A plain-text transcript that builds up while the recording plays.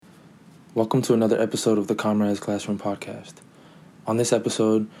Welcome to another episode of the Comrades Classroom Podcast. On this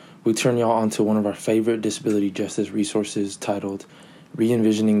episode, we turn y'all onto one of our favorite disability justice resources titled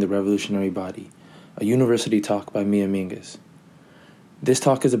Re-Envisioning the Revolutionary Body, a university talk by me and Mingus. This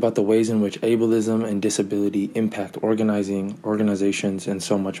talk is about the ways in which ableism and disability impact organizing, organizations, and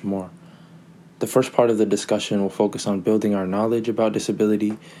so much more. The first part of the discussion will focus on building our knowledge about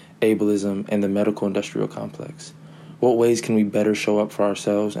disability, ableism, and the medical industrial complex. What ways can we better show up for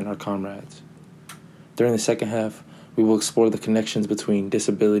ourselves and our comrades? During the second half, we will explore the connections between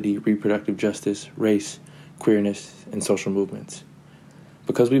disability, reproductive justice, race, queerness, and social movements.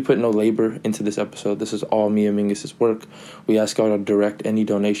 Because we put no labor into this episode, this is all me and Mingus' work. We ask y'all to direct any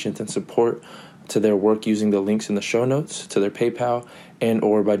donations and support to their work using the links in the show notes, to their PayPal, and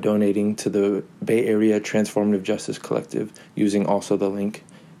or by donating to the Bay Area Transformative Justice Collective using also the link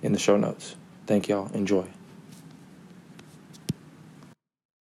in the show notes. Thank y'all. Enjoy.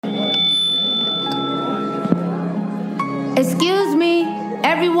 Excuse me,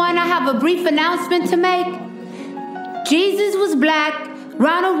 everyone, I have a brief announcement to make. Jesus was black,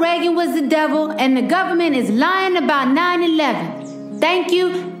 Ronald Reagan was the devil, and the government is lying about 9/11. Thank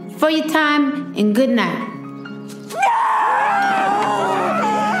you for your time, and good night. No!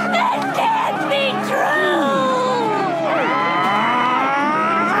 That can't be true!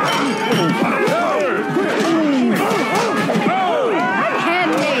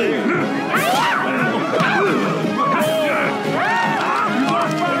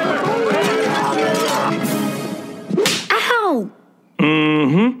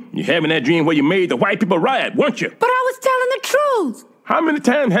 You're having that dream where you made the white people riot, weren't you? But I was telling the truth. How many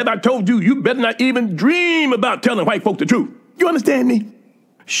times have I told you you better not even dream about telling white folk the truth? You understand me?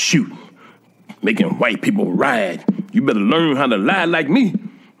 Shoot. Making white people riot. You better learn how to lie like me.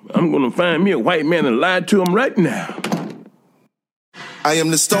 I'm gonna find me a white man and lie to him right now. I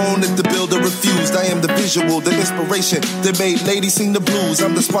am the stone that the builder refused. I am the visual, the inspiration that made ladies sing the blues.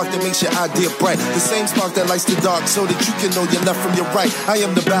 I'm the spark that makes your idea bright. The same spark that lights the dark so that you can know your left from your right. I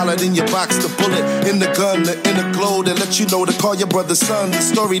am the ballad in your box, the bullet in the gun, the inner glow that lets you know to call your brother son. The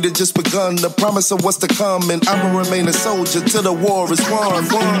story that just begun, the promise of what's to come. And I'ma remain a soldier till the war is won.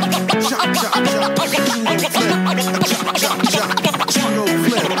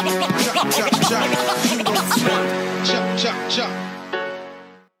 Chop, chop, chop.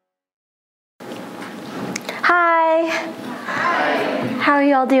 Hi. How are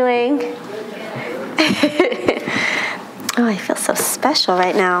you all doing? Oh, I feel so special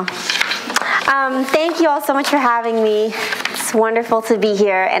right now. Thank you all so much for having me. It's wonderful to be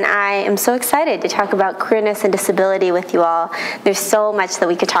here, and I am so excited to talk about queerness and disability with you all. There's so much that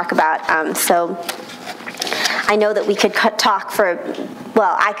we could talk about. So I know that we could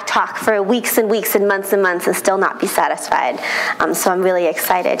I could talk for weeks and weeks and months and still not be satisfied. So I'm really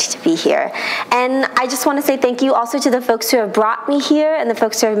excited to be here. And I just want to say thank you also to the folks who have brought me here and the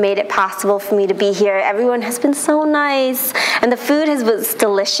folks who have made it possible for me to be here. Everyone has been so nice. And the food was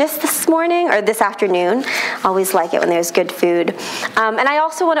delicious this morning, or this afternoon. Always like it when there's good food. And I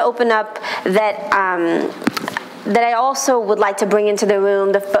also want to open up that I also would like to bring into the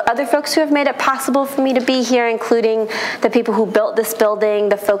room the other folks who have made it possible for me to be here, including the people who built this building,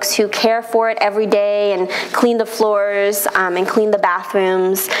 the folks who care for it every day and clean the floors and clean the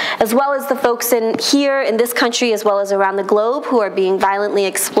bathrooms, as well as the folks here in this country as well as around the globe who are being violently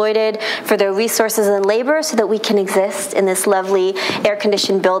exploited for their resources and labor so that we can exist in this lovely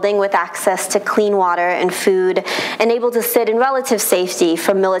air-conditioned building with access to clean water and food and able to sit in relative safety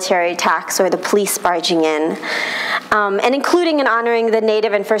from military attacks or the police barging in. And including and honoring the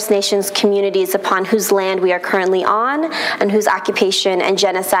Native and First Nations communities upon whose land we are currently on and whose occupation and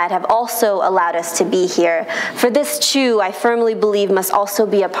genocide have also allowed us to be here. For this too, I firmly believe must also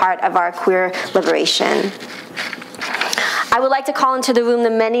be a part of our queer liberation. I would like to call into the room the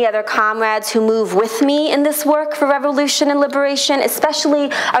many other comrades who move with me in this work for revolution and liberation, especially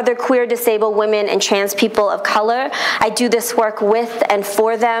other queer, disabled women and trans people of color. I do this work with and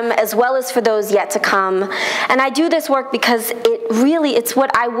for them, as well as for those yet to come. And I do this work because it's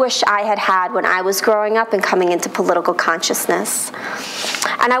what I wish I had had when I was growing up and coming into political consciousness.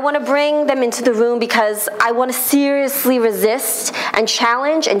 And I want to bring them into the room because I want to seriously resist and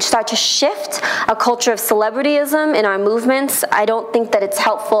challenge and start to shift a culture of celebrityism in our movement. I don't think that it's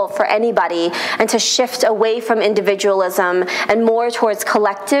helpful for anybody, and to shift away from individualism and more towards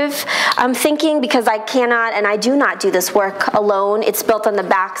collective thinking, because I cannot and I do not do this work alone. It's built on the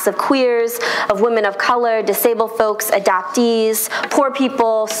backs of queers, of women of color, disabled folks, adoptees, poor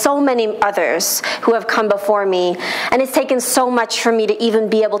people, so many others who have come before me. And it's taken so much for me to even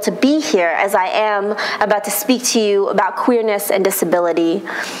be able to be here as I am about to speak to you about queerness and disability.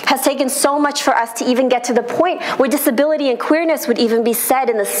 Has taken so much for us to even get to the point where disability and queerness would even be said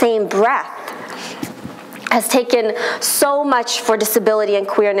in the same breath. Has taken so much for disability and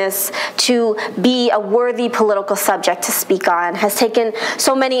queerness to be a worthy political subject to speak on. Has taken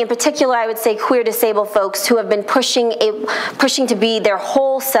so many, in particular, I would say queer disabled folks who have been pushing to be their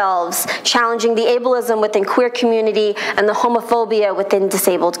whole selves, challenging the ableism within queer community and the homophobia within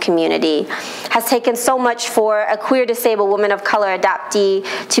disabled community. Has taken so much for a queer disabled woman of color adoptee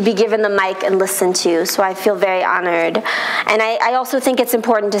to be given the mic and listened to, so I feel very honored. And I also think it's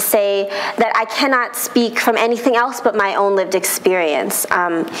important to say that I cannot speak from anything else but my own lived experience.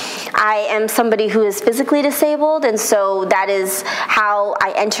 I am somebody who is physically disabled, and so that is how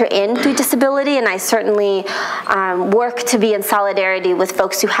I enter in through disability, and I certainly work to be in solidarity with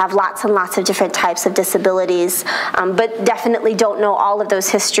folks who have lots and lots of different types of disabilities, but definitely don't know all of those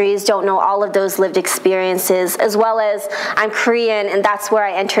histories, don't know all of those lived experiences, as well as I'm Korean, and that's where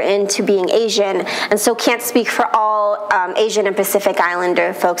I enter into being Asian, and so can't speak for all Asian and Pacific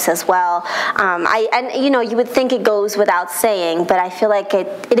Islander folks as well. You would think it goes without saying, but I feel like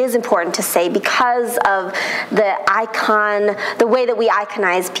it is important to say because of the way that we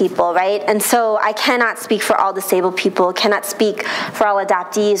iconize people, right? And so I cannot speak for all disabled people, cannot speak for all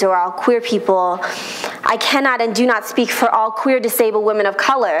adoptees or all queer people. I cannot and do not speak for all queer disabled women of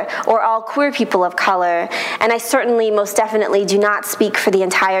color or all queer people of color, and I certainly most definitely do not speak for the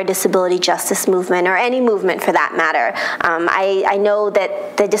entire disability justice movement or any movement for that matter. I know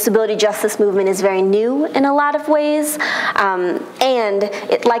that the disability justice movement is very new in a lot of ways, and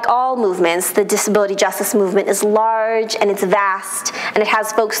like all movements, the disability justice movement is large and it's vast, and it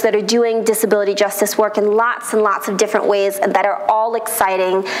has folks that are doing disability justice work in lots and lots of different ways and that are all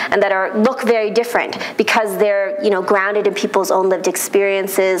exciting and that look very different because they're grounded in people's own lived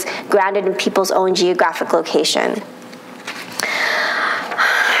experiences, grounded in people's own geographic location.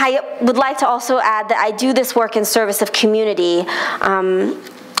 I would like to also add that I do this work in service of community.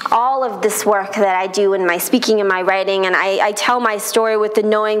 All of this work that I do in my speaking and my writing, and I tell my story with the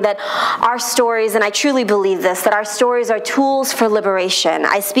knowing that our stories, and I truly believe this, that our stories are tools for liberation.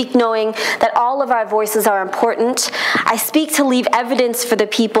 I speak knowing that all of our voices are important. I speak to leave evidence for the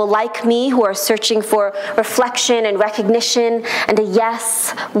people like me who are searching for reflection and recognition and a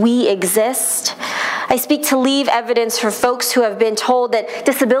yes, we exist. I speak to leave evidence for folks who have been told that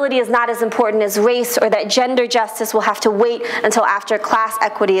disability is not as important as race or that gender justice will have to wait until after class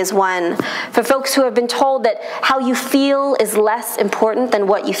equity is won. For folks who have been told that how you feel is less important than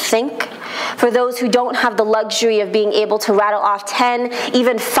what you think. For those who don't have the luxury of being able to rattle off 10,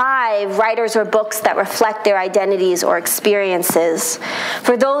 even 5 writers or books that reflect their identities or experiences.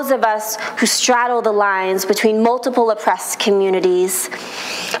 For those of us who straddle the lines between multiple oppressed communities.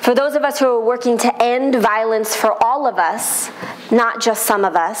 For those of us who are working to end violence for all of us, not just some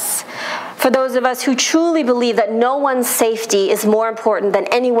of us. For those of us who truly believe that no one's safety is more important than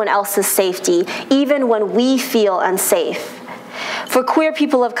anyone else's safety, even when we feel unsafe. For queer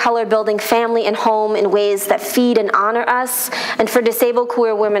people of color building family and home in ways that feed and honor us, and for disabled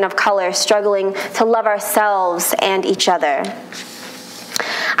queer women of color struggling to love ourselves and each other.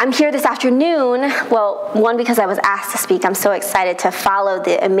 I'm here this afternoon, well, one, because I was asked to speak. I'm so excited to follow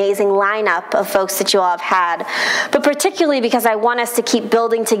the amazing lineup of folks that you all have had, but particularly because I want us to keep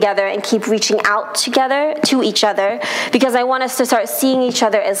building together and keep reaching out together to each other, because I want us to start seeing each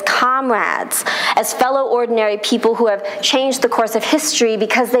other as comrades, as fellow ordinary people who have changed the course of history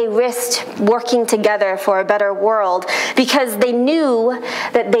because they risked working together for a better world, because they knew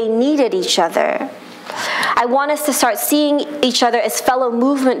that they needed each other. I want us to start seeing each other as fellow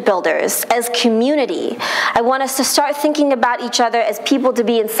movement builders, as community. I want us to start thinking about each other as people to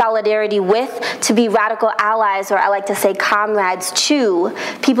be in solidarity with, to be radical allies, or I like to say comrades to,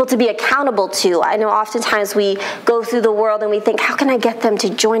 people to be accountable to. I know oftentimes we go through the world and we think, how can I get them to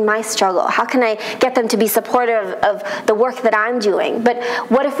join my struggle? How can I get them to be supportive of the work that I'm doing? But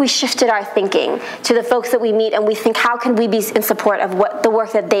what if we shifted our thinking to the folks that we meet and we think, how can we be in support of the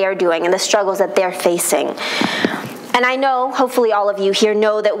work that they are doing and the struggles that they're facing? And I know, hopefully all of you here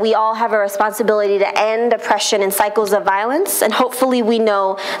know that we all have a responsibility to end oppression and cycles of violence, and hopefully we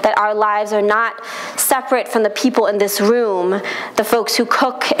know that our lives are not separate from the people in this room, the folks who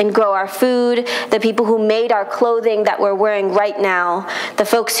cook and grow our food, the people who made our clothing that we're wearing right now, the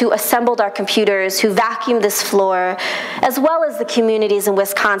folks who assembled our computers, who vacuumed this floor, as well as the communities in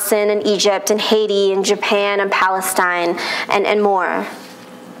Wisconsin and Egypt and Haiti and Japan and Palestine and more.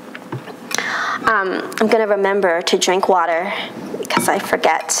 I'm going to remember to drink water because I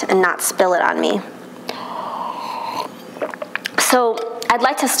forget and not spill it on me. So I'd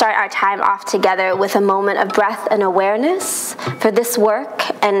like to start our time off together with a moment of breath and awareness for this work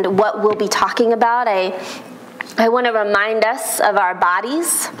and what we'll be talking about. I want to remind us of our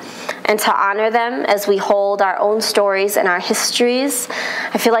bodies and to honor them as we hold our own stories and our histories.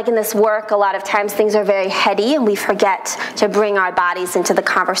 I feel like in this work, a lot of times things are very heady and we forget to bring our bodies into the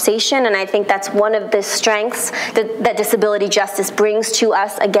conversation. And I think that's one of the strengths that disability justice brings to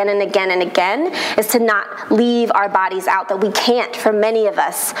us again and again and again, is to not leave our bodies out, that we can't, for many of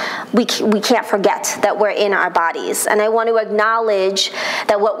us, we can't forget that we're in our bodies. And I want to acknowledge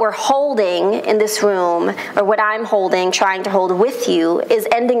that what we're holding in this room, or what I'm holding, trying to hold with you, is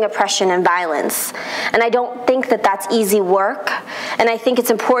ending oppression and violence. And I don't think that that's easy work. And I think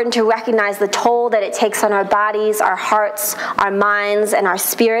it's important to recognize the toll that it takes on our bodies, our hearts, our minds, and our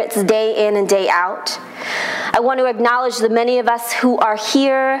spirits day in and day out. I want to acknowledge the many of us who are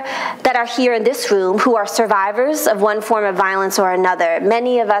here, that are here in this room, who are survivors of one form of violence or another.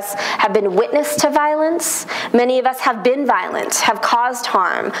 Many of us have been witness to violence. Many of us have been violent, have caused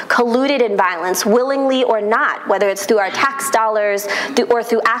harm, colluded in violence, willingly or not, whether it's through our tax dollars or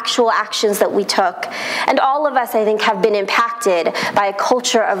through actual actions that we took. And all of us, I think, have been impacted by a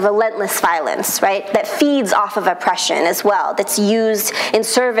culture of relentless violence, right, that feeds off of oppression as well, that's used in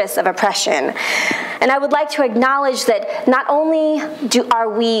service of oppression. And I would like to acknowledge that not only are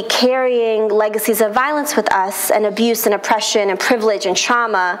we carrying legacies of violence with us, and abuse and oppression and privilege and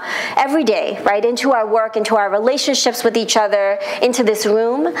trauma every day, right, into our work, into our relationships with each other, into this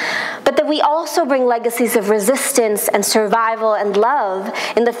room, but that we also bring legacies of resistance and survival and love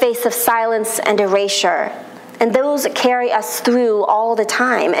in the face of silence and erasure. And those carry us through all the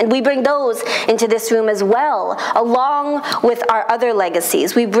time. And we bring those into this room as well, along with our other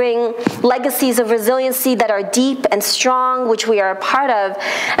legacies. We bring legacies of resiliency that are deep and strong, which we are a part of.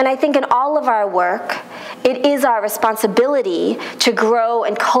 And I think in all of our work, it is our responsibility to grow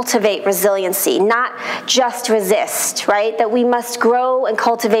and cultivate resiliency, not just resist, right? That we must grow and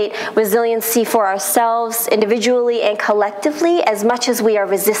cultivate resiliency for ourselves individually and collectively as much as we are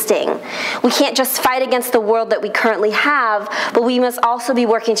resisting. We can't just fight against the world that we currently have, but we must also be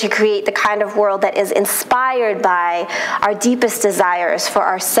working to create the kind of world that is inspired by our deepest desires for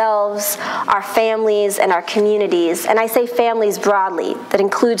ourselves, our families, and our communities. And I say families broadly. That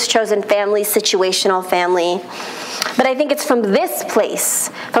includes chosen families, situational family. But I think it's from this place,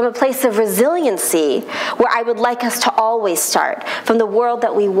 from a place of resiliency, where I would like us to always start, from the world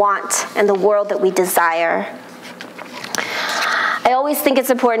that we want and the world that we desire. I always think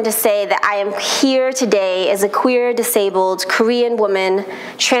it's important to say that I am here today as a queer, disabled, Korean woman,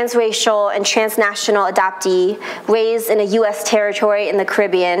 transracial, and transnational adoptee raised in a U.S. territory in the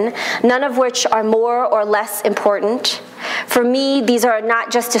Caribbean, none of which are more or less important. For me, these are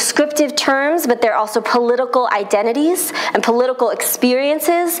not just descriptive terms, but they're also political identities and political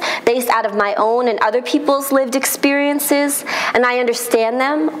experiences based out of my own and other people's lived experiences. And I understand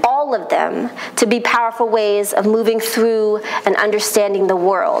them, all of them, to be powerful ways of moving through and understanding the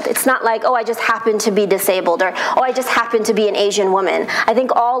world. It's not like, oh, I just happen to be disabled, or, oh, I just happen to be an Asian woman. I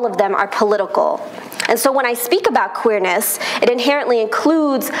think all of them are political. And so when I speak about queerness, it inherently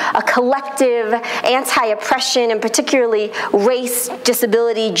includes a collective anti-oppression and particularly race,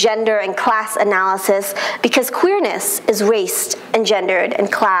 disability, gender, and class analysis, because queerness is raced and gendered and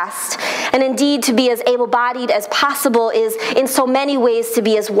classed. And indeed, to be as able-bodied as possible is in so many ways to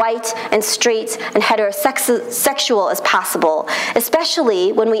be as white and straight and heterosexual as possible,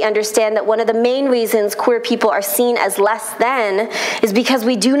 especially when we understand that one of the main reasons queer people are seen as less than is because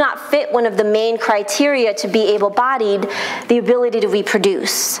we do not fit one of the main criteria to be able-bodied, the ability to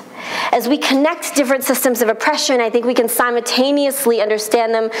reproduce. As we connect different systems of oppression, I think we can simultaneously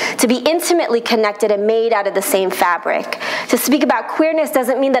understand them to be intimately connected and made out of the same fabric. To speak about queerness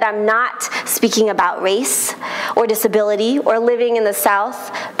doesn't mean that I'm not speaking about race or disability or living in the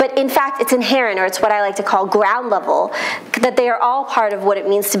South, but in fact it's inherent, or it's what I like to call ground level, that they are all part of what it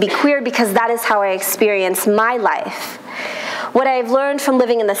means to be queer, because that is how I experience my life. What I have learned from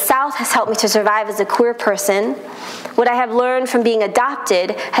living in the South has helped me to survive as a queer person. What I have learned from being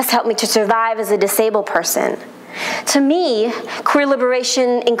adopted has helped me to survive as a disabled person. To me, queer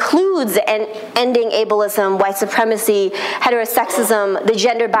liberation includes ending ableism, white supremacy, heterosexism, the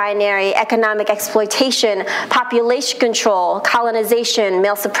gender binary, economic exploitation, population control, colonization,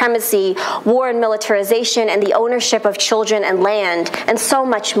 male supremacy, war and militarization, and the ownership of children and land, and so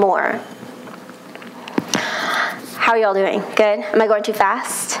much more. How are y'all doing? Good? Am I going too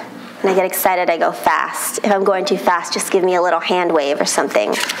fast? When I get excited, I go fast. If I'm going too fast, just give me a little hand wave or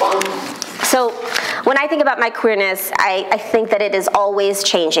something. So when I think about my queerness, I think that it is always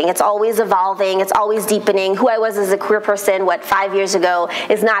changing. It's always evolving. It's always deepening. Who I was as a queer person, 5 years ago,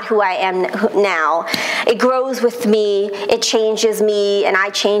 is not who I am now. It grows with me. It changes me, and I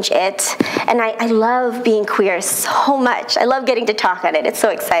change it. And I love being queer so much. I love getting to talk on it. It's so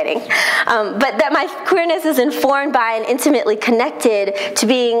exciting. But that my queerness is informed by and intimately connected to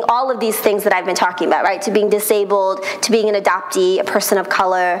being all of these things that I've been talking about, right? To being disabled, to being an adoptee, a person of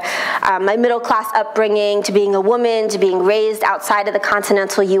color, my middle-class upbringing, to being a woman, to being raised outside of the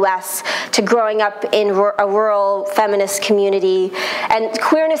continental U.S., to growing up in a rural feminist community. And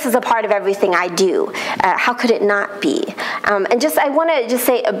queerness is a part of everything I do. How could it not be? And I want to just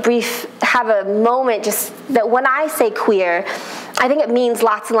say have a moment just that when I say queer, I think it means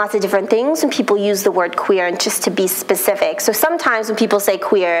lots and lots of different things when people use the word queer, and just to be specific. So sometimes when people say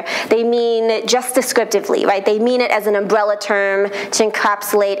queer, they mean just descriptively, right? They mean it as an umbrella term to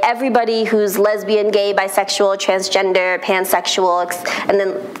encapsulate everybody who's lesbian, gay, bisexual, transgender, pansexual, and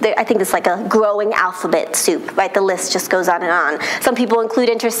then I think it's like a growing alphabet soup, right? The list just goes on and on. Some people include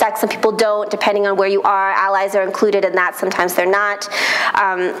intersex, some people don't, depending on where you are. Allies are included in that, sometimes they're not.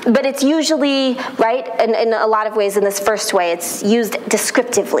 But it's usually, right, in a lot of ways in this first way, it's used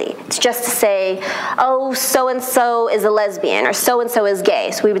descriptively. It's just to say, oh, so-and-so is a lesbian, or so-and-so is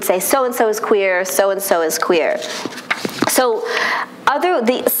gay. So we would say so-and-so is queer, so-and-so is queer. So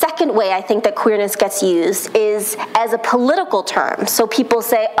the second way I think that queerness gets used is as a political term. So people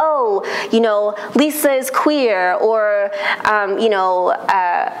say, oh, Lisa is queer, or,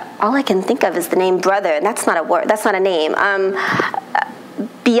 all I can think of is the name brother, and that's not a word, that's not a name.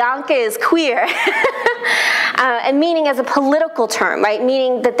 Bianca is queer, and meaning as a political term, right?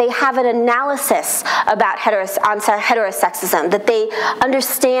 Meaning that they have an analysis about heterosexism, that they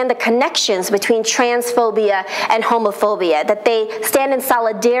understand the connections between transphobia and homophobia, that they stand in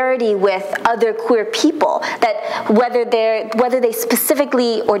solidarity with other queer people, that whether they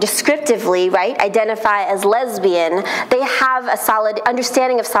specifically or descriptively, right, identify as lesbian, they have a solid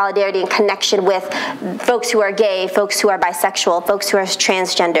understanding of solidarity and connection with folks who are gay, folks who are bisexual, folks who are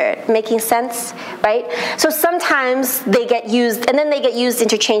transgender. Making sense, right? So sometimes they get used, and then they get used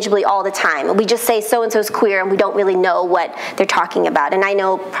interchangeably all the time. We just say so-and-so is queer, and we don't really know what they're talking about. And I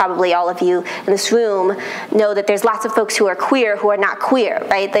know probably all of you in this room know that there's lots of folks who are queer who are not queer,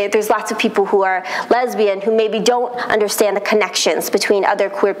 right? There's lots of people who are lesbian who maybe don't understand the connections between other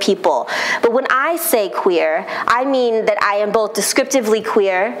queer people. But when I say queer, I mean that I am both descriptively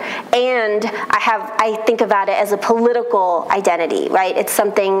queer, and I think about it as a political identity, right? It's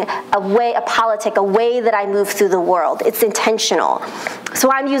something, a politic, a way that I move through the world. It's intentional.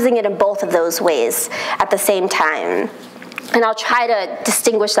 So I'm using it in both of those ways at the same time. And I'll try to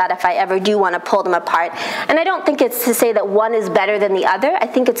distinguish that if I ever do want to pull them apart. And I don't think it's to say that one is better than the other. I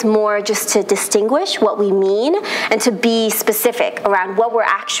think it's more just to distinguish what we mean and to be specific around what we're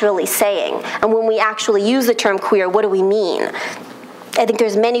actually saying. And when we actually use the term queer, what do we mean? I think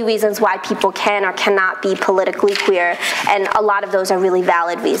there's many reasons why people can or cannot be politically queer, and a lot of those are really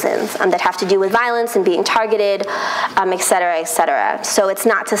valid reasons that have to do with violence and being targeted, et cetera, et cetera. So it's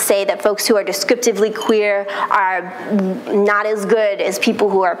not to say that folks who are descriptively queer are not as good as people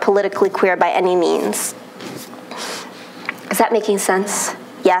who are politically queer by any means. Is that making sense?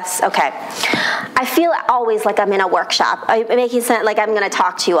 Yes? Okay. I feel always like I'm in a workshop. I'm making sense, like I'm going to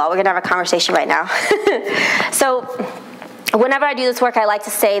talk to you all. We're going to have a conversation right now. So whenever I do this work, I like to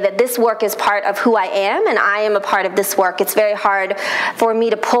say that this work is part of who I am, and I am a part of this work. It's very hard for me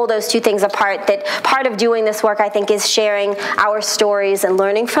to pull those two things apart. That part of doing this work, I think, is sharing our stories and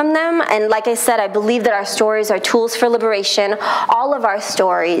learning from them. And like I said, I believe that our stories are tools for liberation. All of our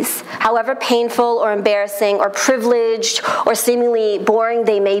stories, however painful or embarrassing or privileged or seemingly boring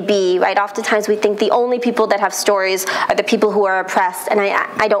they may be, right? Oftentimes we think the only people that have stories are the people who are oppressed, and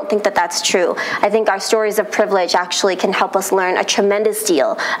I don't think that that's true. I think our stories of privilege actually can help us learn a tremendous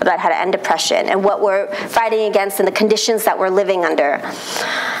deal about how to end oppression and what we're fighting against and the conditions that we're living under.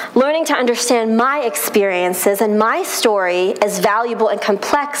 Learning to understand my experiences and my story as valuable and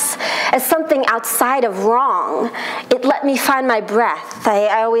complex as something outside of wrong. It let me find my breath.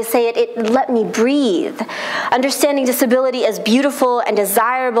 I always say it let me breathe. Understanding disability as beautiful and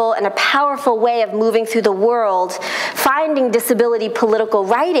desirable and a powerful way of moving through the world, finding disability political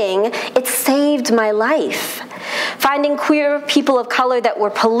writing, it saved my life. finding queer people of color that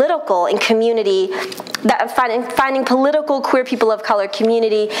were political in community, finding political queer people of color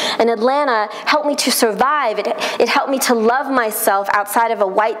community in Atlanta helped me to survive. It helped me to love myself outside of a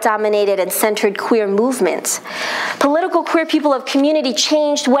white-dominated and centered queer movement. Political queer people of community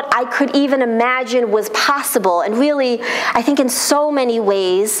changed what I could even imagine was possible. And really, I think in so many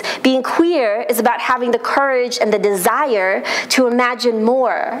ways, being queer is about having the courage and the desire to imagine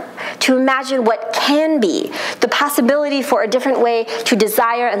more, to imagine what can be, the possibility for a different way to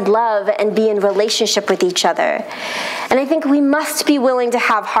desire and love and be in relationship with each other. And I think we must be willing to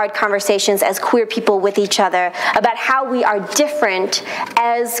have hard conversations as queer people with each other about how we are different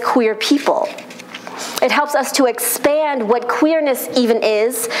as queer people. It helps us to expand what queerness even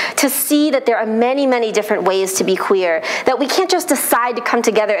is, to see that there are many, many different ways to be queer, that we can't just decide to come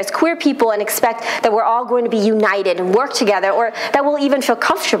together as queer people and expect that we're all going to be united and work together, or that we'll even feel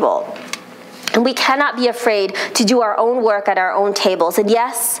comfortable. And we cannot be afraid to do our own work at our own tables. And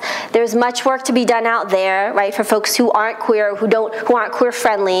yes, there's much work to be done out there, right, for folks who aren't queer, who aren't queer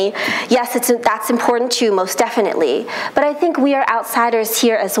friendly. Yes, that's important too, most definitely. But I think we are outsiders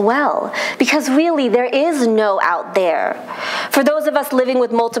here as well, because really there is no out there. For those of us living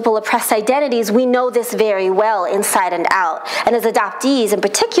with multiple oppressed identities, we know this very well inside and out. And as adoptees in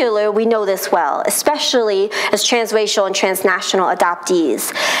particular, we know this well, especially as transracial and transnational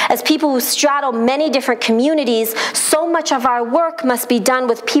adoptees. As people who straddle many different communities, so much of our work must be done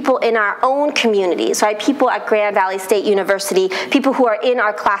with people in our own communities, right? People at Grand Valley State University, people who are in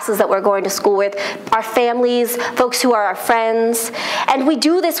our classes that we're going to school with, our families, folks who are our friends. And we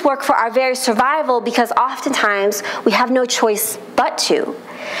do this work for our very survival because oftentimes we have no choice but to.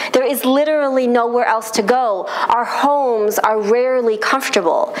 There is literally nowhere else to go. Our homes are rarely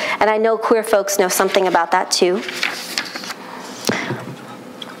comfortable. And I know queer folks know something about that too.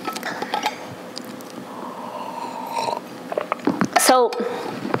 So,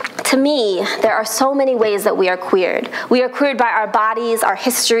 to me, there are so many ways that we are queered. We are queered by our bodies, our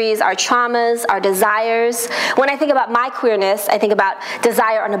histories, our traumas, our desires. When I think about my queerness, I think about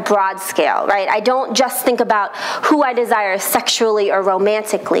desire on a broad scale, right? I don't just think about who I desire sexually or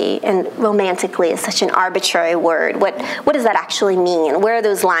romantically, and romantically is such an arbitrary word. What does that actually mean? Where are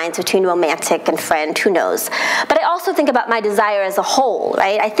those lines between romantic and friend? Who knows? But I also think about my desire as a whole,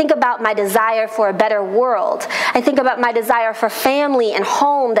 right? I think about my desire for a better world. I think about my desire for family and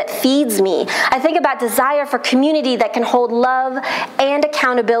home that feeds me. I think about desire for community that can hold love and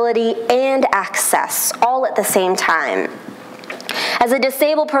accountability and access all at the same time. As a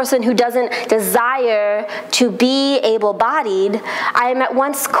disabled person who doesn't desire to be able-bodied, I am at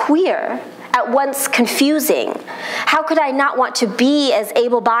once queer, at once confusing. How could I not want to be as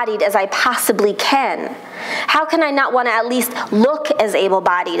able-bodied as I possibly can? How can I not want to at least look as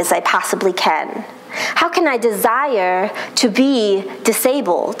able-bodied as I possibly can? How can I desire to be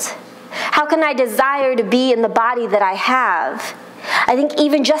disabled? How can I desire to be in the body that I have? I think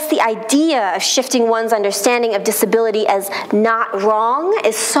even just the idea of shifting one's understanding of disability as not wrong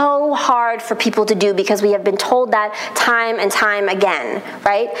is so hard for people to do because we have been told that time and time again,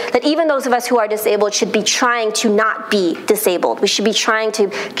 right? That even those of us who are disabled should be trying to not be disabled. We should be trying to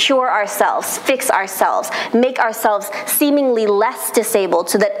cure ourselves, fix ourselves, make ourselves seemingly less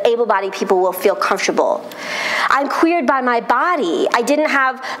disabled so that able-bodied people will feel comfortable. I'm queered by my body. I didn't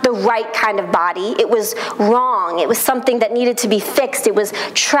have the right kind of body. It was wrong. It was something that needed to be fixed. It was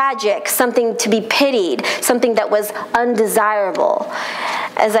tragic, something to be pitied, something that was undesirable.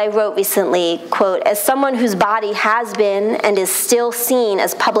 As I wrote recently, quote, as someone whose body has been and is still seen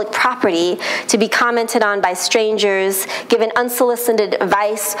as public property to be commented on by strangers, given unsolicited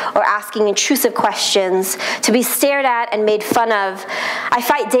advice or asking intrusive questions, to be stared at and made fun of, I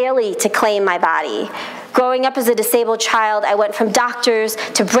fight daily to claim my body. Growing up as a disabled child, I went from doctors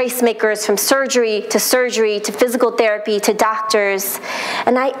to brace makers, from surgery to physical therapy to doctors.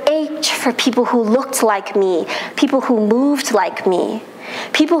 And I ached for people who looked like me, people who moved like me,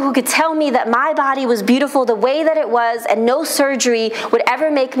 people who could tell me that my body was beautiful the way that it was and no surgery would ever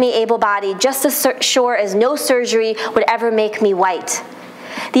make me able-bodied, just as sure as no surgery would ever make me white.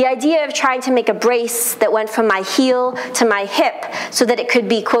 The idea of trying to make a brace that went from my heel to my hip so that it could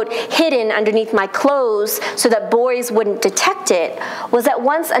be, quote, hidden underneath my clothes so that boys wouldn't detect it was at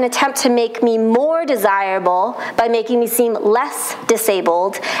once an attempt to make me more desirable by making me seem less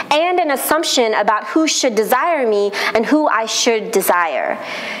disabled and an assumption about who should desire me and who I should desire.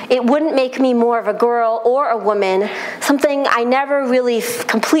 It wouldn't make me more of a girl or a woman, something I never really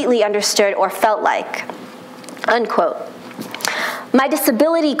completely understood or felt like, unquote. My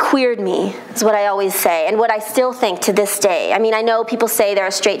disability queered me, is what I always say, and what I still think to this day. I mean, I know people say there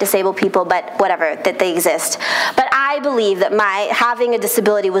are straight disabled people, but whatever, that they exist. But I believe that my having a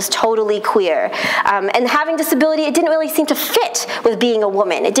disability was totally queer. And having disability, it didn't really seem to fit with being a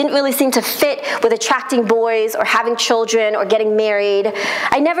woman. It didn't really seem to fit with attracting boys or having children or getting married.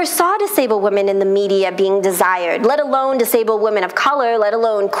 I never saw disabled women in the media being desired, let alone disabled women of color, let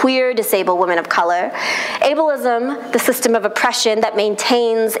alone queer disabled women of color. Ableism, the system of oppression that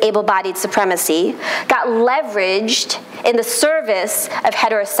maintains able-bodied supremacy, got leveraged in the service of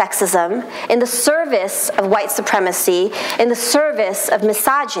heterosexism, in the service of white supremacy, in the service of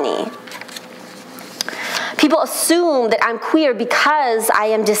misogyny. People assume that I'm queer because I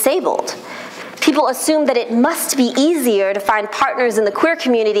am disabled. People assume that it must be easier to find partners in the queer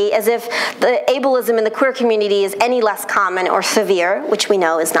community, as if the ableism in the queer community is any less common or severe, which we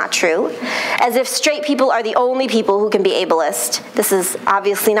know is not true. As if straight people are the only people who can be ableist. This is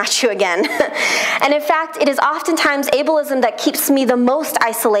obviously not true again. And in fact, it is oftentimes ableism that keeps me the most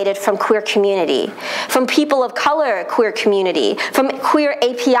isolated from queer community, from people of color queer community, from queer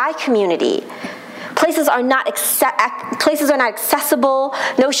API community. Places are not accessible.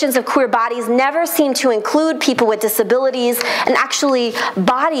 Notions of queer bodies never seem to include people with disabilities. And actually,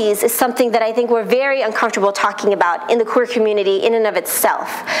 bodies is something that I think we're very uncomfortable talking about in the queer community in and of itself.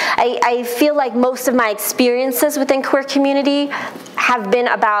 I feel like most of my experiences within queer community have been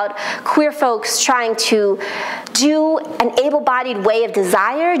about queer folks trying to do an able-bodied way of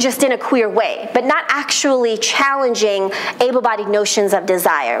desire just in a queer way, but not actually challenging able-bodied notions of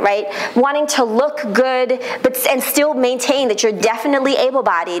desire, right? Wanting to look good and still maintain that you're definitely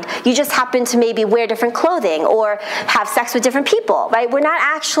able-bodied. You just happen to maybe wear different clothing or have sex with different people, right? We're not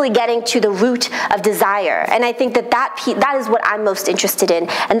actually getting to the root of desire. And I think that is what I'm most interested in,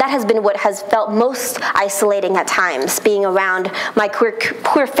 and that has been what has felt most isolating at times, being around my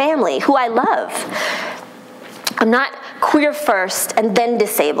queer family, who I love. I'm not queer first and then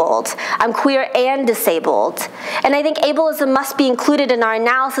disabled. I'm queer and disabled. And I think ableism must be included in our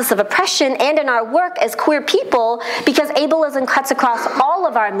analysis of oppression and in our work as queer people, because ableism cuts across all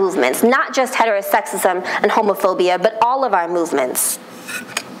of our movements, not just heterosexism and homophobia, but all of our movements.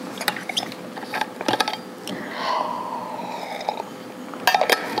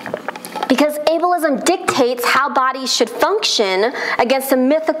 Because ableism dictates how bodies should function against a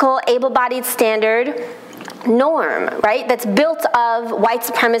mythical able-bodied standard norm, right? That's built of white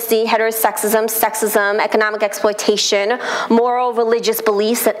supremacy, heterosexism, sexism, economic exploitation, moral, religious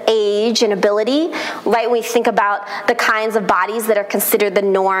beliefs that age and ability, right? When we think about the kinds of bodies that are considered the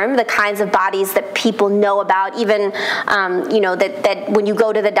norm, the kinds of bodies that people know about, even, that when you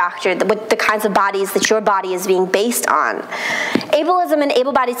go to the doctor, the kinds of bodies that your body is being based on. Ableism and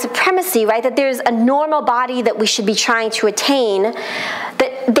able-bodied supremacy, right? That there's a normal body that we should be trying to attain,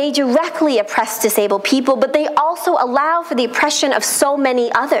 that they directly oppress disabled people, but they also allow for the oppression of so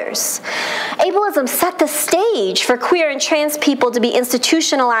many others. Ableism set the stage for queer and trans people to be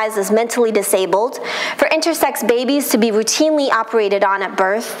institutionalized as mentally disabled, for intersex babies to be routinely operated on at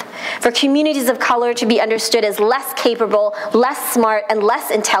birth, for communities of color to be understood as less capable, less smart, and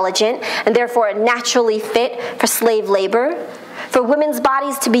less intelligent, and therefore naturally fit for slave labor, for women's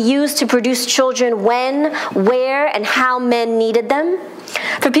bodies to be used to produce children when, where, and how men needed them,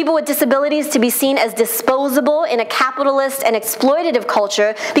 for people with disabilities to be seen as disposable in a capitalist and exploitative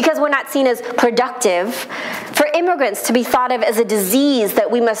culture because we're not seen as productive, for immigrants to be thought of as a disease that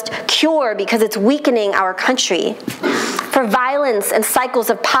we must cure because it's weakening our country, for violence and cycles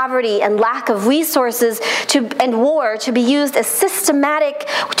of poverty and lack of resources and war to be used as systematic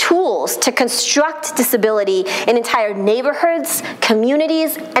tools to construct disability in entire neighborhoods,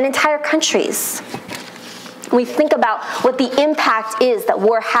 communities, and entire countries. We think about what the impact is that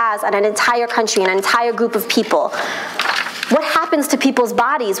war has on an entire country, an entire group of people. What happens to people's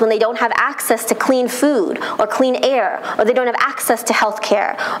bodies when they don't have access to clean food or clean air, or they don't have access to health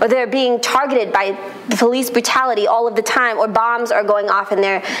care, or they're being targeted by police brutality all of the time, or bombs are going off in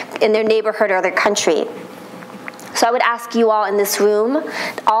their neighborhood or their country? So I would ask you all in this room,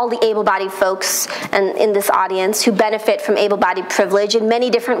 all the able-bodied folks and in this audience who benefit from able-bodied privilege in many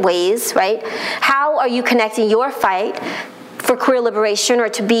different ways, right? How are you connecting your fight for queer liberation or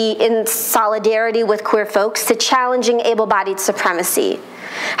to be in solidarity with queer folks to challenging able-bodied supremacy?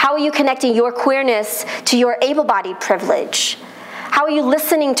 How are you connecting your queerness to your able-bodied privilege? How are you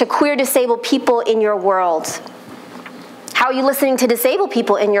listening to queer disabled people in your world? How are you listening to disabled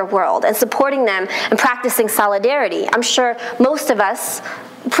people in your world and supporting them and practicing solidarity? I'm sure most of us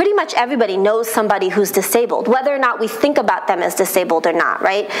pretty much everybody knows somebody who's disabled, whether or not we think about them as disabled or not,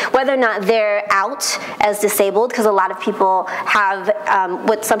 right? Whether or not they're out as disabled, because a lot of people have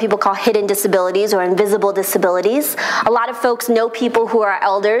what some people call hidden disabilities or invisible disabilities. A lot of folks know people who are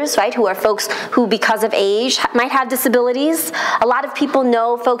elders, right? Who are folks who, because of age, might have disabilities. A lot of people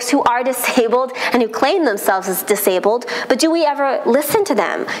know folks who are disabled and who claim themselves as disabled, but do we ever listen to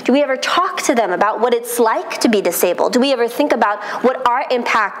them? Do we ever talk to them about what it's like to be disabled? Do we ever think about what our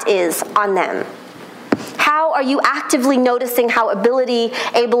impact is on them? How are you actively noticing how ability,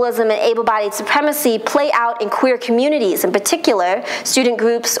 ableism, and able-bodied supremacy play out in queer communities, in particular, student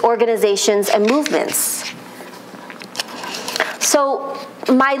groups, organizations, and movements? So,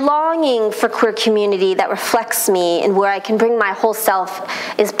 my longing for queer community that reflects me and where I can bring my whole self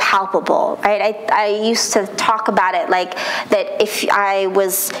is palpable, right? I used to talk about it like that if I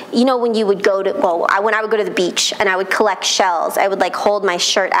was, when you would go to, when I would go to the beach and I would collect shells, I would like hold my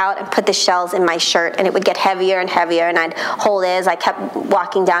shirt out and put the shells in my shirt, and it would get heavier and heavier, and I'd hold it as I kept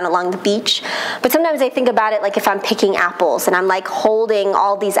walking down along the beach. But sometimes I think about it like if I'm picking apples and I'm like holding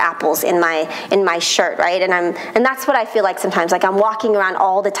all these apples in my shirt, right? And that's what I feel like sometimes, like I'm walking around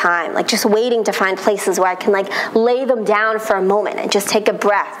all the time, like just waiting to find places where I can like lay them down for a moment and just take a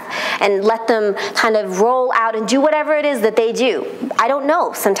breath and let them kind of roll out and do whatever it is that they do. I don't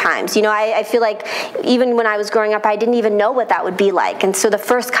know sometimes. I feel like even when I was growing up, I didn't even know what that would be like. And so the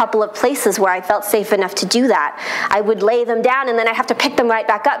first couple of places where I felt safe enough to do that, I would lay them down and then I'd have to pick them right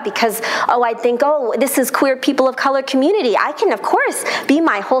back up because, I'd think, this is queer people of color community. I can, of course, be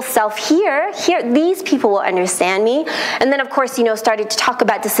my whole self here. These people will understand me. And then, of course, started to talk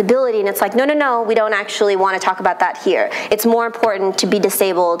about disability, and it's like, no, we don't actually want to talk about that here. It's more important to be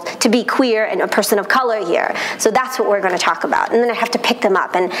disabled, to be queer, and a person of color here. So that's what we're going to talk about. And then I have to pick them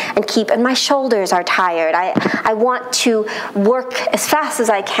up and my shoulders are tired. I want to work as fast as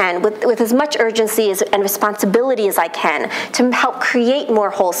I can with as much urgency and responsibility as I can to help create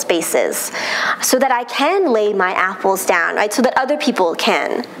more whole spaces so that I can lay my apples down, right? So that other people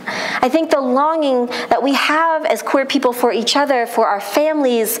can. I think the longing that we have as queer people for each other, for our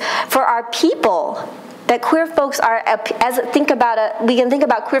families, for our people, that queer folks are, we can think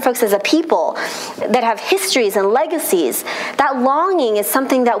about queer folks as a people that have histories and legacies. That longing is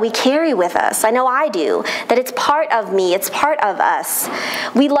something that we carry with us. I know I do, that it's part of me, it's part of us.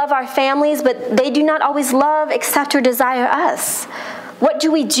 We love our families, but they do not always love, accept, or desire us. What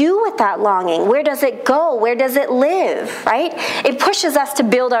do we do with that longing? Where does it go? Where does it live, right? It pushes us to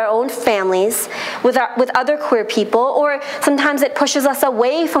build our own families with other queer people, or sometimes it pushes us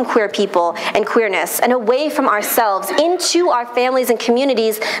away from queer people and queerness and away from ourselves into our families and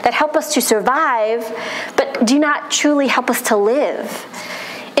communities that help us to survive, but do not truly help us to live.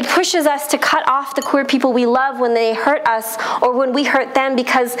 It pushes us to cut off the queer people we love when they hurt us or when we hurt them,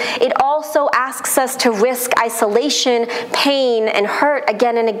 because it also asks us to risk isolation, pain, and hurt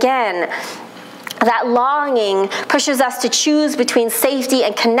again and again. That longing pushes us to choose between safety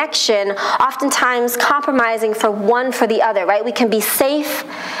and connection, oftentimes compromising for the other, right? We can be safe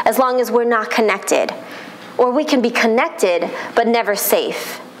as long as we're not connected, or we can be connected but never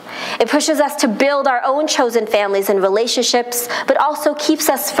safe. It pushes us to build our own chosen families and relationships, but also keeps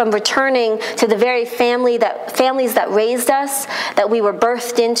us from returning to the very families that raised us, that we were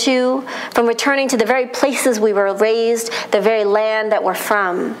birthed into, from returning to the very places we were raised, the very land that we're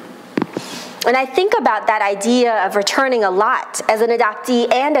from. And I think about that idea of returning a lot as an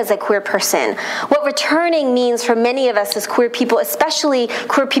adoptee and as a queer person. What returning means for many of us as queer people, especially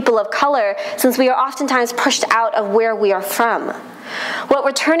queer people of color, since we are oftentimes pushed out of where we are from. What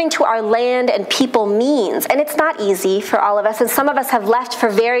returning to our land and people means, and it's not easy for all of us, and some of us have left for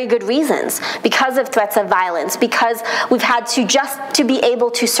very good reasons, because of threats of violence, because we've had to just to be able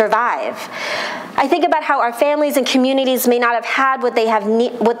to survive. I think about how our families and communities may not have had what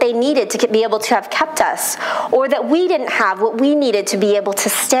they needed to be able to have kept us, or that we didn't have what we needed to be able to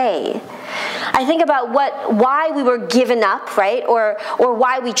stay. I think about why we were given up, right, or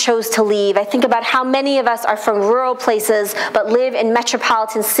why we chose to leave. I think about how many of us are from rural places but live in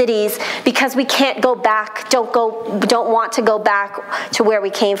metropolitan cities because we can't go back, don't want to go back to where we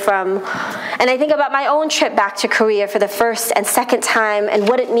came from. And I think about my own trip back to Korea for the first and second time, and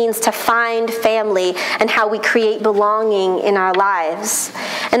what it means to find family and how we create belonging in our lives.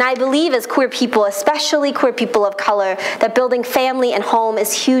 And I believe as queer people, especially queer people of color, that building family and home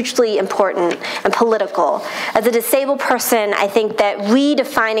is hugely important and political. As a disabled person, I think that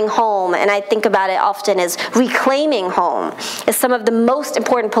redefining home, and I think about it often as reclaiming home, is some of the most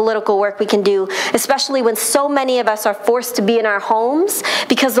important political work we can do, especially when so many of us are forced to be in our homes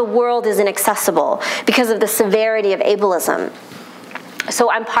because the world is inaccessible, because of the severity of ableism.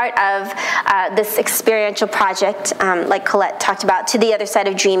 So I'm part of this experiential project, like Colette talked about, To the Other Side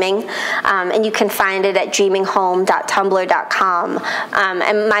of Dreaming, and you can find it at dreaminghome.tumblr.com.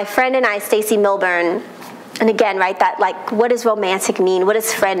 And my friend and I, Stacey Milburn, and again, right, that like, what does romantic mean? What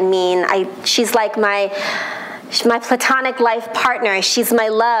does friend mean? She's like my platonic life partner. She's my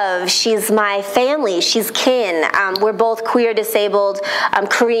love. She's my family. She's kin. We're both queer, disabled,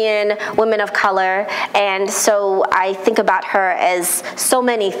 Korean women of color, and so I think about her as so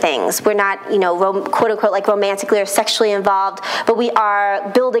many things. We're not, quote unquote, like romantically or sexually involved, but we are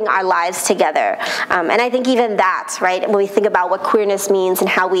building our lives together. And I think even that, right, when we think about what queerness means and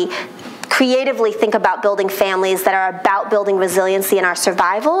how we creatively think about building families that are about building resiliency in our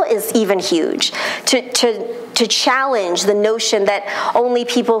survival is even huge. To challenge the notion that only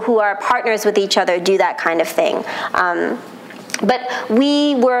people who are partners with each other do that kind of thing. But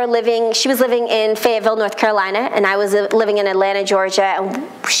she was living in Fayetteville, North Carolina, and I was living in Atlanta, Georgia, and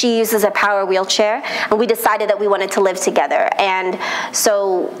she uses a power wheelchair, and we decided that we wanted to live together. And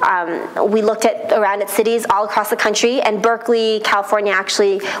so we looked around at cities all across the country, and Berkeley, California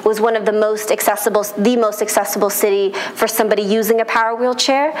actually was one of the most accessible city for somebody using a power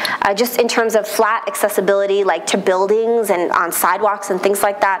wheelchair, just in terms of flat accessibility, like to buildings and on sidewalks and things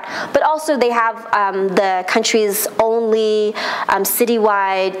like that. But also they have the country's only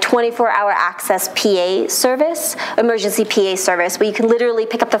citywide 24-hour access PA service, emergency PA service, where you can literally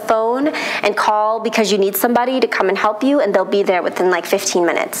pick up the phone and call because you need somebody to come and help you, and they'll be there within like 15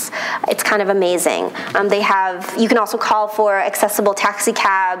 minutes. It's kind of amazing. You can also call for accessible taxi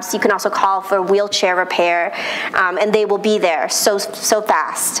cabs. You can also call for wheelchair repair, and they will be there so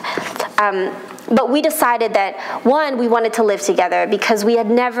fast. But we decided that, one, we wanted to live together because we had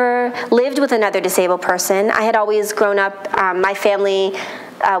never lived with another disabled person. I had always grown up, my family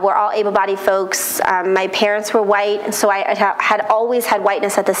were all able-bodied folks. My parents were white, and so I had always had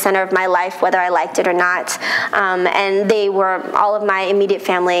whiteness at the center of my life, whether I liked it or not. And all of my immediate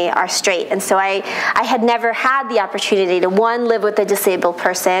family are straight. And so I had never had the opportunity to, one, live with a disabled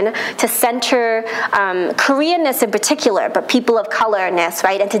person, to center Koreanness in particular, but people of colorness,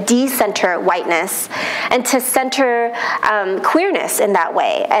 right, and to decenter whiteness, and to center queerness in that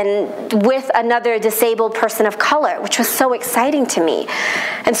way, and with another disabled person of color, which was so exciting to me.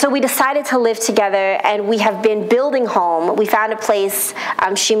 And so we decided to live together, and we have been building home. We found a place.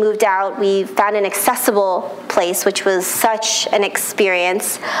 She moved out. We found an accessible place, which was such an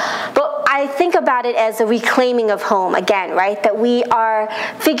experience. But I think about it as a reclaiming of home again, right? That we are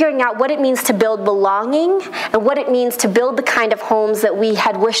figuring out what it means to build belonging and what it means to build the kind of homes that we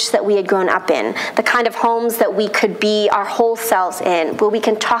had wished that we had grown up in, the kind of homes that we could be our whole selves in, where we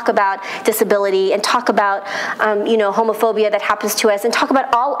can talk about disability and talk about, homophobia that happens to us, and talk about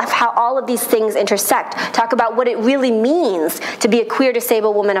how all of these things intersect, talk about what it really means to be a queer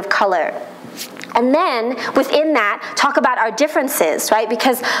disabled woman of color. And then, within that, talk about our differences, right?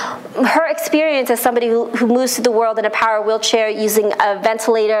 Because her experience as somebody who moves through the world in a power wheelchair using a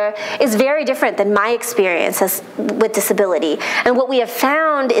ventilator is very different than my experience with disability. And what we have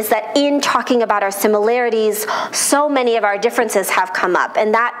found is that in talking about our similarities, so many of our differences have come up.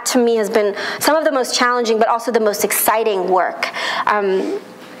 And that, to me, has been some of the most challenging, but also the most exciting work.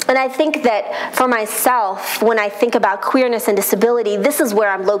 And I think that for myself, when I think about queerness and disability, this is where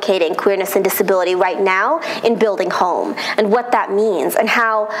I'm locating queerness and disability right now in building home, and what that means, and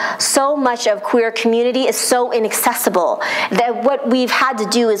how so much of queer community is so inaccessible that what we've had to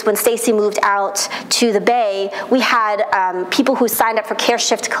do is, when Stacey moved out to the Bay, we had people who signed up for Care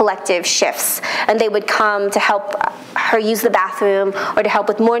Shift Collective shifts, and they would come to help her use the bathroom, or to help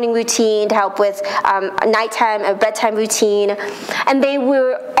with morning routine, to help with nighttime or bedtime routine, and they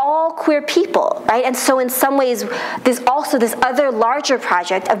were all queer people, right? And so in some ways, there's also this other larger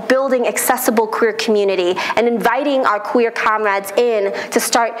project of building accessible queer community and inviting our queer comrades in to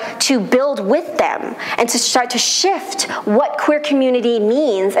start to build with them and to start to shift what queer community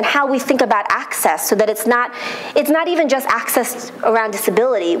means and how we think about access, so that it's not even just access around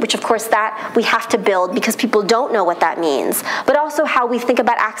disability, which of course that we have to build because people don't know what that means, but also how we think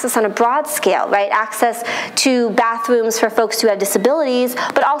about access on a broad scale, right? Access to bathrooms for folks who have disabilities,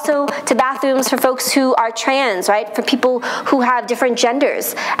 but also to bathrooms for folks who are trans, right? For people who have different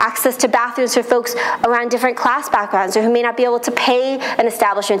genders. Access to bathrooms for folks around different class backgrounds or who may not be able to pay an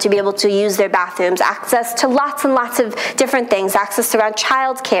establishment to be able to use their bathrooms. Access to lots and lots of different things. Access around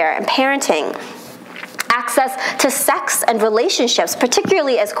childcare and parenting. access to sex and relationships,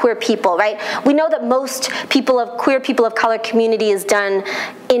 particularly as queer people, right? We know that most queer people of color community is done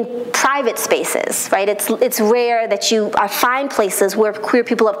in private spaces, right? It's rare that you find places where queer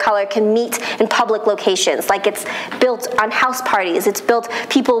people of color can meet in public locations. Like, it's built on house parties. It's built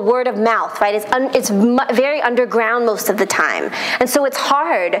people word of mouth, right? It's very underground most of the time. And so it's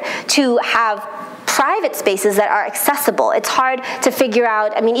hard to have private spaces that are accessible. It's hard to figure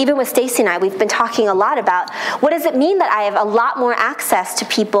out, I mean, even with Stacey and I, we've been talking a lot about what does it mean that I have a lot more access to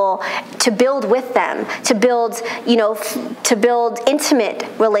people to build with them, to build intimate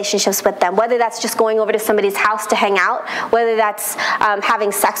relationships with them, whether that's just going over to somebody's house to hang out, whether that's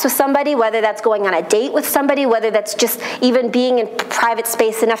having sex with somebody, whether that's going on a date with somebody, whether that's just even being in private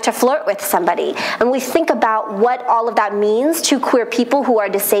space enough to flirt with somebody. And we think about what all of that means to queer people who are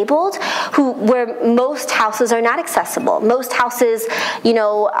disabled, where most houses are not accessible. Most houses,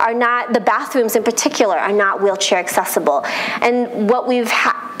 are not, the bathrooms in particular are not wheelchair accessible. And what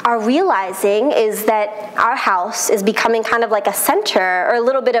are realizing is that our house is becoming kind of like a center or a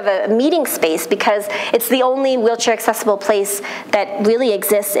little bit of a meeting space, because it's the only wheelchair accessible place that really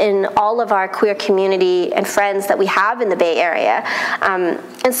exists in all of our queer community and friends that we have in the Bay Area.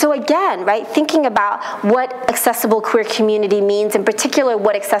 And so again, right, thinking about what accessible queer community means, in particular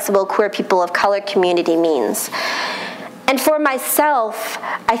what accessible queer people of color community means. And for myself,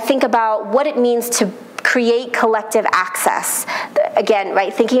 I think about what it means to create collective access. Again,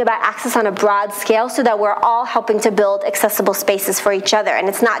 right, thinking about access on a broad scale so that we're all helping to build accessible spaces for each other. And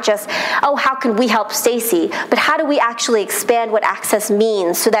it's not just, oh, how can we help Stacey? But how do we actually expand what access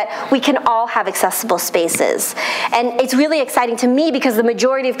means so that we can all have accessible spaces? And it's really exciting to me because the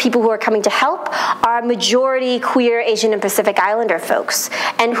majority of people who are coming to help are majority queer, Asian, and Pacific Islander folks,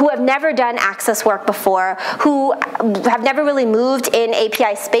 and who have never done access work before, who have never really moved in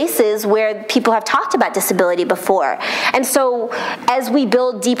API spaces where people have talked about disability before. And so as we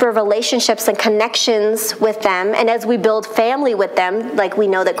build deeper relationships and connections with them, and as we build family with them, like we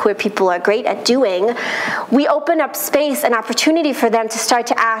know that queer people are great at doing, we open up space and opportunity for them to start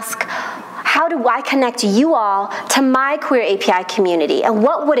to ask, how do I connect you all to my queer API community? And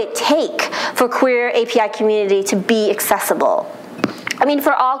what would it take for queer API community to be accessible? I mean,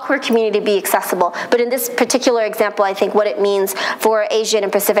 for all queer community to be accessible, but in this particular example, I think what it means for Asian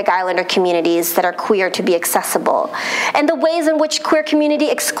and Pacific Islander communities that are queer to be accessible. And the ways in which queer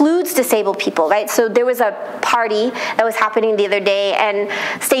community excludes disabled people, right? So there was a party that was happening the other day, and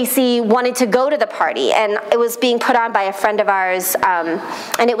Stacey wanted to go to the party, and it was being put on by a friend of ours,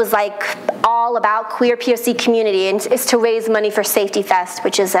 and it was like all about queer POC community, and it's to raise money for Safety Fest,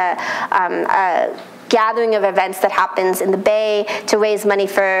 which is a gathering of events that happens in the Bay to raise money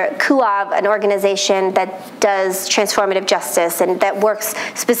for QAV, an organization that does transformative justice and that works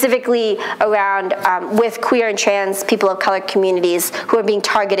specifically around with queer and trans people of color communities who are being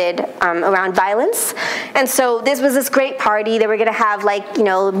targeted around violence. And so this was this great party. They were going to have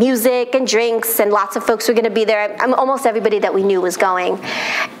music and drinks, and lots of folks were going to be there. Almost everybody that we knew was going.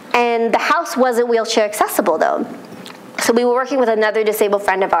 And the house wasn't wheelchair accessible, though. So we were working with another disabled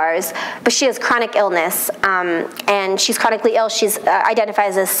friend of ours, but she has chronic illness, and she's chronically ill. She's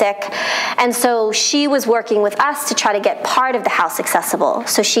identifies as sick. And so she was working with us to try to get part of the house accessible.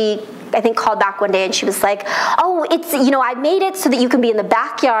 So she, I think, called back one day and she was like, oh, it's, I made it so that you can be in the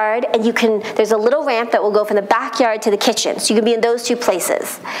backyard, and there's a little ramp that will go from the backyard to the kitchen. So you can be in those two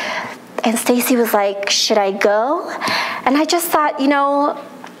places. And Stacey was like, should I go? And I just thought,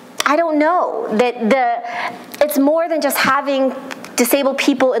 I don't know, that it's more than just having disabled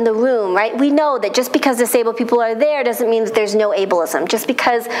people in the room, right? We know that just because disabled people are there doesn't mean that there's no ableism. Just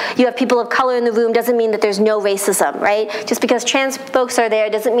because you have people of color in the room doesn't mean that there's no racism, right? Just because trans folks are there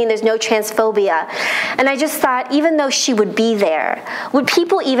doesn't mean there's no transphobia. And I just thought, even though she would be there, would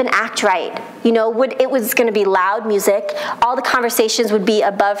people even act right? It was going to be loud music. All the conversations would be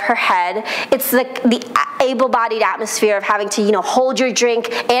above her head. It's the able-bodied atmosphere of having to, hold your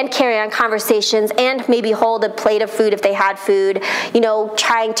drink and carry on conversations and maybe hold a plate of food if they had food.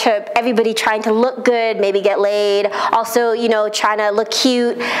 Everybody trying to look good, maybe get laid, also, trying to look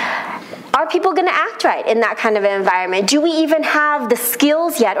cute. Are people going to act right in that kind of an environment? Do we even have the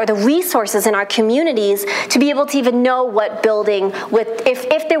skills yet or the resources in our communities to be able to even know what building with,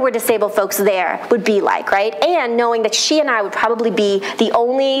 if there were disabled folks there, would be like, right? And knowing that she and I would probably be the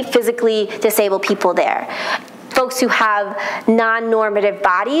only physically disabled people there. folks who have non-normative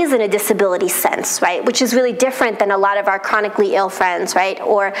bodies in a disability sense, right? Which is really different than a lot of our chronically ill friends, right?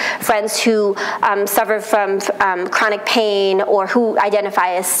 Or friends who suffer from chronic pain or who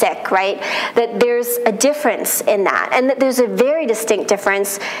identify as sick, right? That there's a difference in that. And that there's a very distinct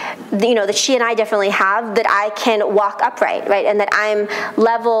difference, that she and I definitely have, that I can walk upright, right? And that I'm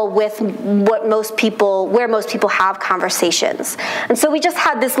level with where most people have conversations. And so we just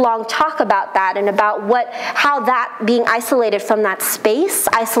had this long talk about that and about how that being isolated from that space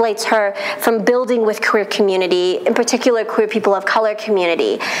isolates her from building with queer community, in particular queer people of color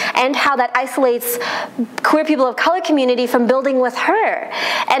community, and how that isolates queer people of color community from building with her.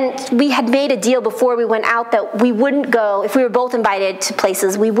 And we had made a deal before we went out that we wouldn't go, if we were both invited to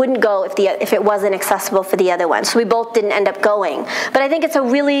places, we wouldn't go if it wasn't accessible for the other one. So we both didn't end up going. But I think it's a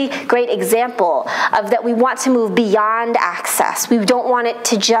really great example of that we want to move beyond access. We don't want it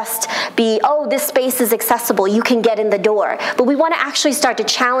to just be, oh, this space is accessible, you can get in the door. But we want to actually start to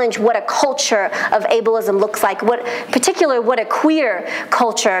challenge what a culture of ableism looks like, what a queer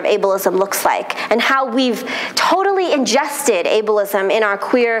culture of ableism looks like, and how we've totally ingested ableism in our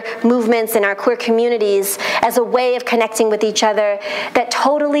queer movements, in our queer communities, as a way of connecting with each other that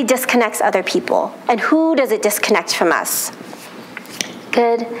totally disconnects other people. And who does it disconnect from us?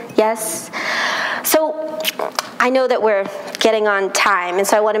 Good, yes. So I know that we're getting on time, and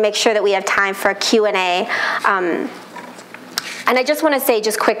so I want to make sure that we have time for a Q&A. And I just want to say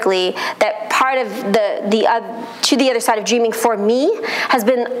just quickly that part of to the other side of dreaming for me has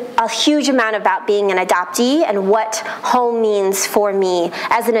been a huge amount about being an adoptee and what home means for me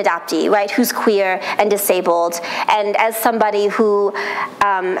as an adoptee, right, who's queer and disabled, and as somebody who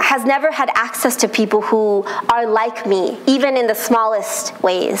has never had access to people who are like me, even in the smallest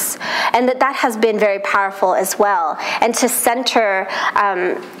ways, and that has been very powerful as well. And to center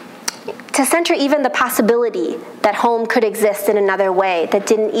even the possibility that home could exist in another way that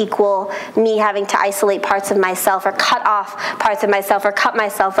didn't equal me having to isolate parts of myself or cut off parts of myself or cut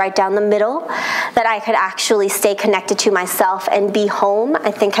myself right down the middle, that I could actually stay connected to myself and be home,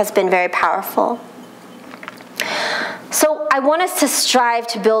 I think has been very powerful. So I want us to strive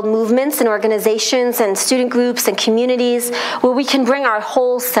to build movements and organizations and student groups and communities where we can bring our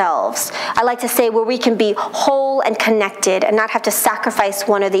whole selves. I like to say where we can be whole and connected and not have to sacrifice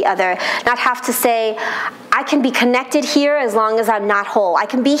one or the other, not have to say, I can be connected here as long as I'm not whole. I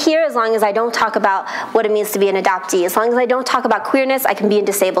can be here as long as I don't talk about what it means to be an adoptee. As long as I don't talk about queerness, I can be in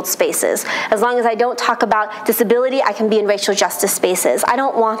disabled spaces. As long as I don't talk about disability, I can be in racial justice spaces. I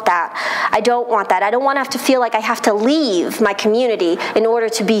don't want that. I don't want that. I don't want to have to feel like I have to leave my community in order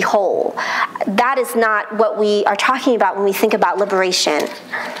to be whole. That is not what we are talking about when we think about liberation.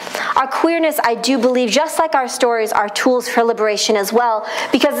 Our queerness, I do believe, just like our stories, are tools for liberation as well,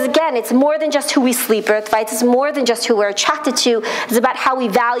 because again, it's more than just who we sleep with, right? It's more than just who we're attracted to. It's about how we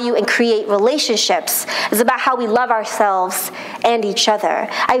value and create relationships. It's about how we love ourselves and each other.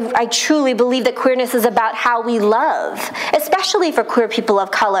 I truly believe that queerness is about how we love, especially for queer people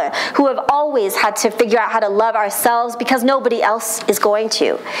of color, who have always had to figure out how to love ourselves because nobody else is going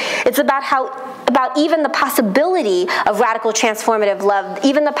to. It's about even the possibility of radical transformative love,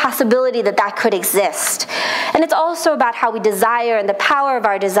 even the possibility that could exist. And it's also about how we desire and the power of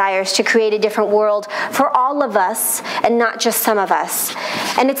our desires to create a different world for all of us and not just some of us.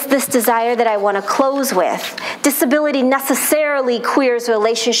 And it's this desire that I want to close with. Disability necessarily queers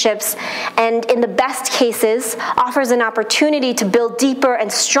relationships and, in the best cases, offers an opportunity to build deeper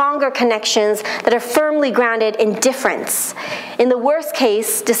and stronger connections that are firmly grounded in difference. In the worst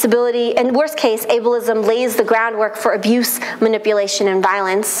case, ableism lays the groundwork for abuse, manipulation, and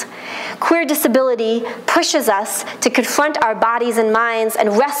violence. Queer disability pushes us to confront our bodies and minds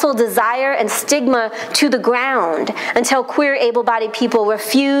and wrestle desire and stigma to the ground until queer able-bodied people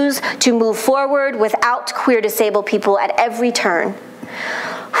refuse to move forward without queer disabled people at every turn.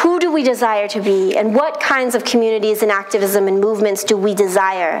 Who do we desire to be, and what kinds of communities and activism and movements do we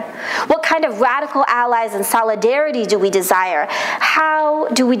desire? What kind of radical allies and solidarity do we desire? How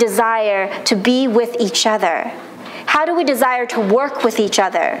do we desire to be with each other? How do we desire to work with each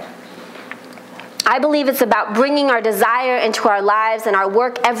other? I believe it's about bringing our desire into our lives and our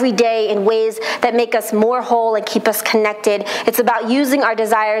work every day in ways that make us more whole and keep us connected. It's about using our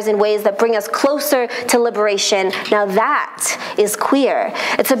desires in ways that bring us closer to liberation. Now that is queer.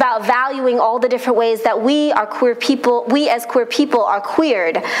 It's about valuing all the different ways that we as queer people are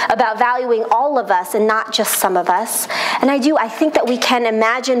queered, about valuing all of us and not just some of us. And I think that we can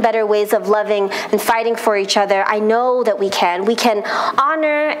imagine better ways of loving and fighting for each other. I know that we can. We can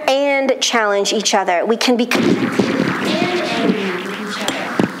honor and challenge each other. We can be save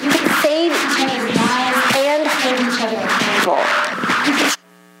and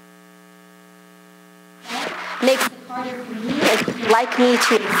like me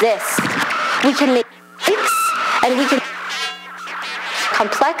to exist. We can make mistakes, and we can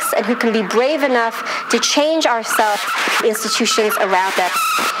complex, and who can be brave enough to change ourselves, institutions around us.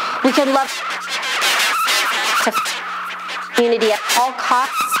 We can love to community at all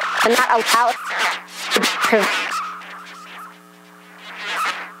costs and not allow it to be prevented.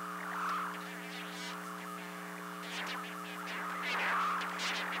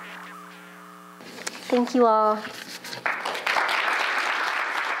 Thank you all.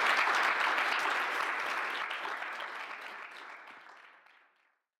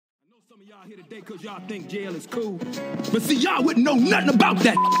 Some of y'all here today because y'all think jail is cool. But see, y'all wouldn't know nothing about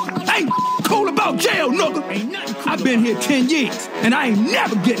that. Ain't cool about jail, nigga. Ain't nothing cool. I've been here 10 years, and I ain't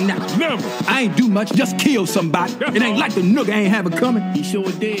never getting out. Never. I ain't do much, just kill somebody. It ain't like the nigga ain't have it coming. He sure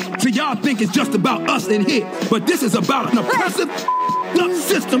did. See, y'all think it's just about us in here, but this is about an oppressive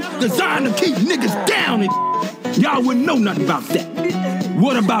system designed to keep niggas down. And y'all wouldn't know nothing about that.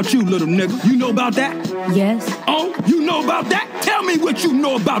 What about you, little nigga? You know about that? Yes. Oh, you know about that? Tell me what you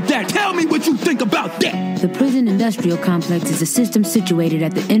know about that. Tell me what you think about that. The prison industrial complex is a system situated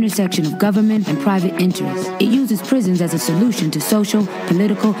at the intersection of government and private interests. It uses prisons as a solution to social,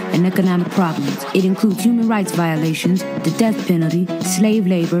 political, and economic problems. It includes human rights violations, the death penalty, slave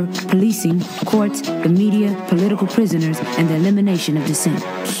labor, policing, courts, the media, political prisoners, and the elimination of dissent.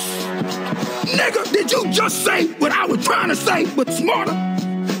 Nigga, did you just say what I was trying to say, but smarter?